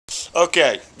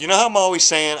Okay, you know how I'm always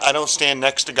saying I don't stand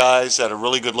next to guys that are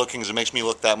really good looking because it makes me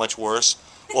look that much worse?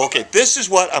 Well, okay, this is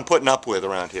what I'm putting up with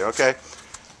around here, okay?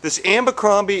 This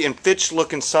Abercrombie and Fitch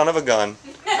looking son of a gun.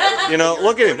 You know,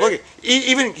 look at him, look at him.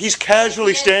 Even he's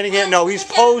casually standing here. No, he's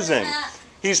posing.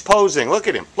 He's posing. Look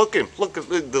at him. Look at him. Look at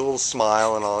the little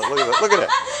smile and all. Look at that. Look at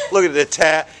that. Look at the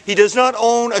tat. He does not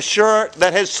own a shirt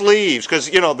that has sleeves because,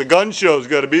 you know, the gun show's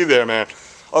got to be there, man.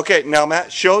 Okay, now,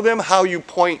 Matt, show them how you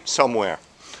point somewhere.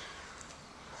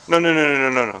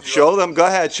 No. Show them. Go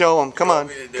ahead. Show them. Come on.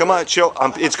 Come on. Show.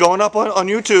 It's going up on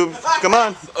YouTube. Come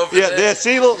on. Yeah, there.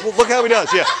 See, look how he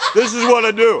does. Yeah. This is what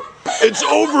I do. It's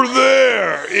over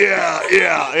there.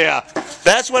 Yeah.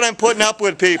 That's what I'm putting up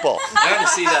with, people. I want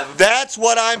to see that. That's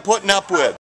what I'm putting up with.